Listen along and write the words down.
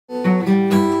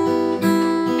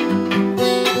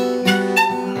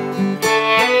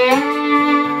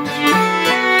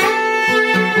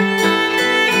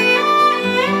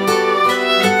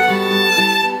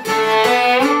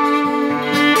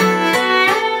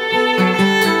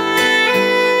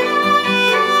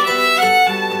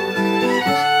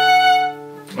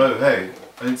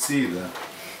see that.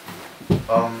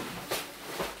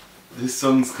 This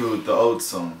song's called The Old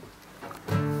Song.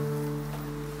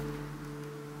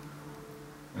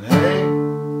 And hey,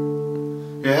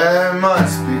 your hair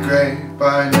must be grey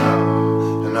by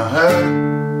now, and I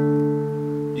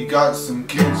heard you got some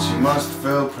kids, you must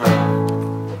feel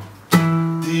proud.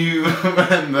 Do you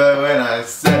remember when I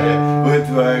said it would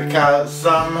work out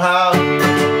somehow?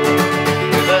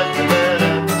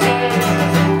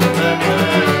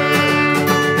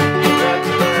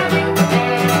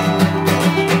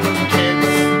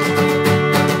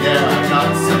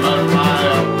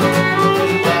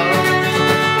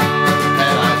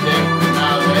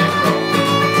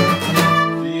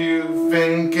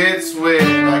 It's weird,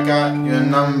 I got your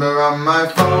number on my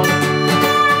phone.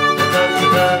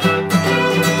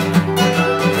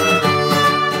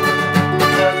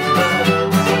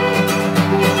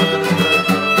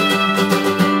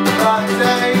 That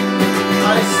day,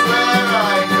 I swear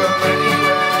I'd go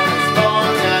anywhere as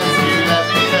long as you let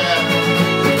me there.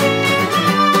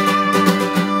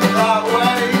 That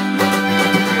way,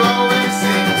 you always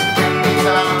seem to bring me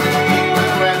down, even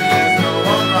when there's no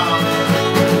one round.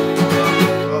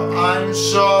 I'm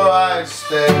sure I'd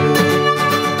stay.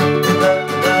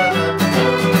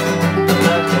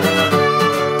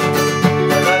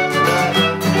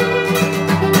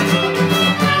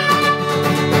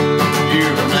 You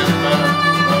remember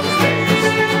those days?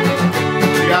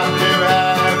 You got blue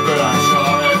hair, but I'm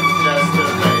sure it's just a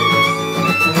phase.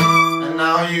 And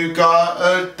now you got a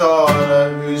daughter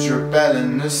who's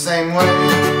rebelling the same way.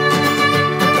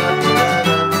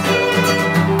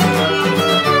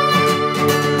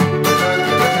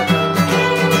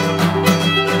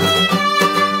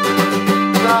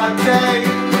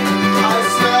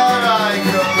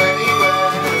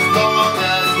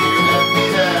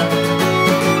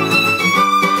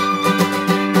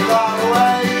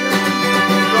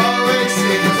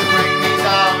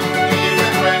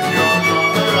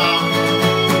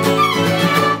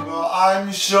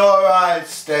 I'm sure I'd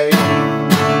stay.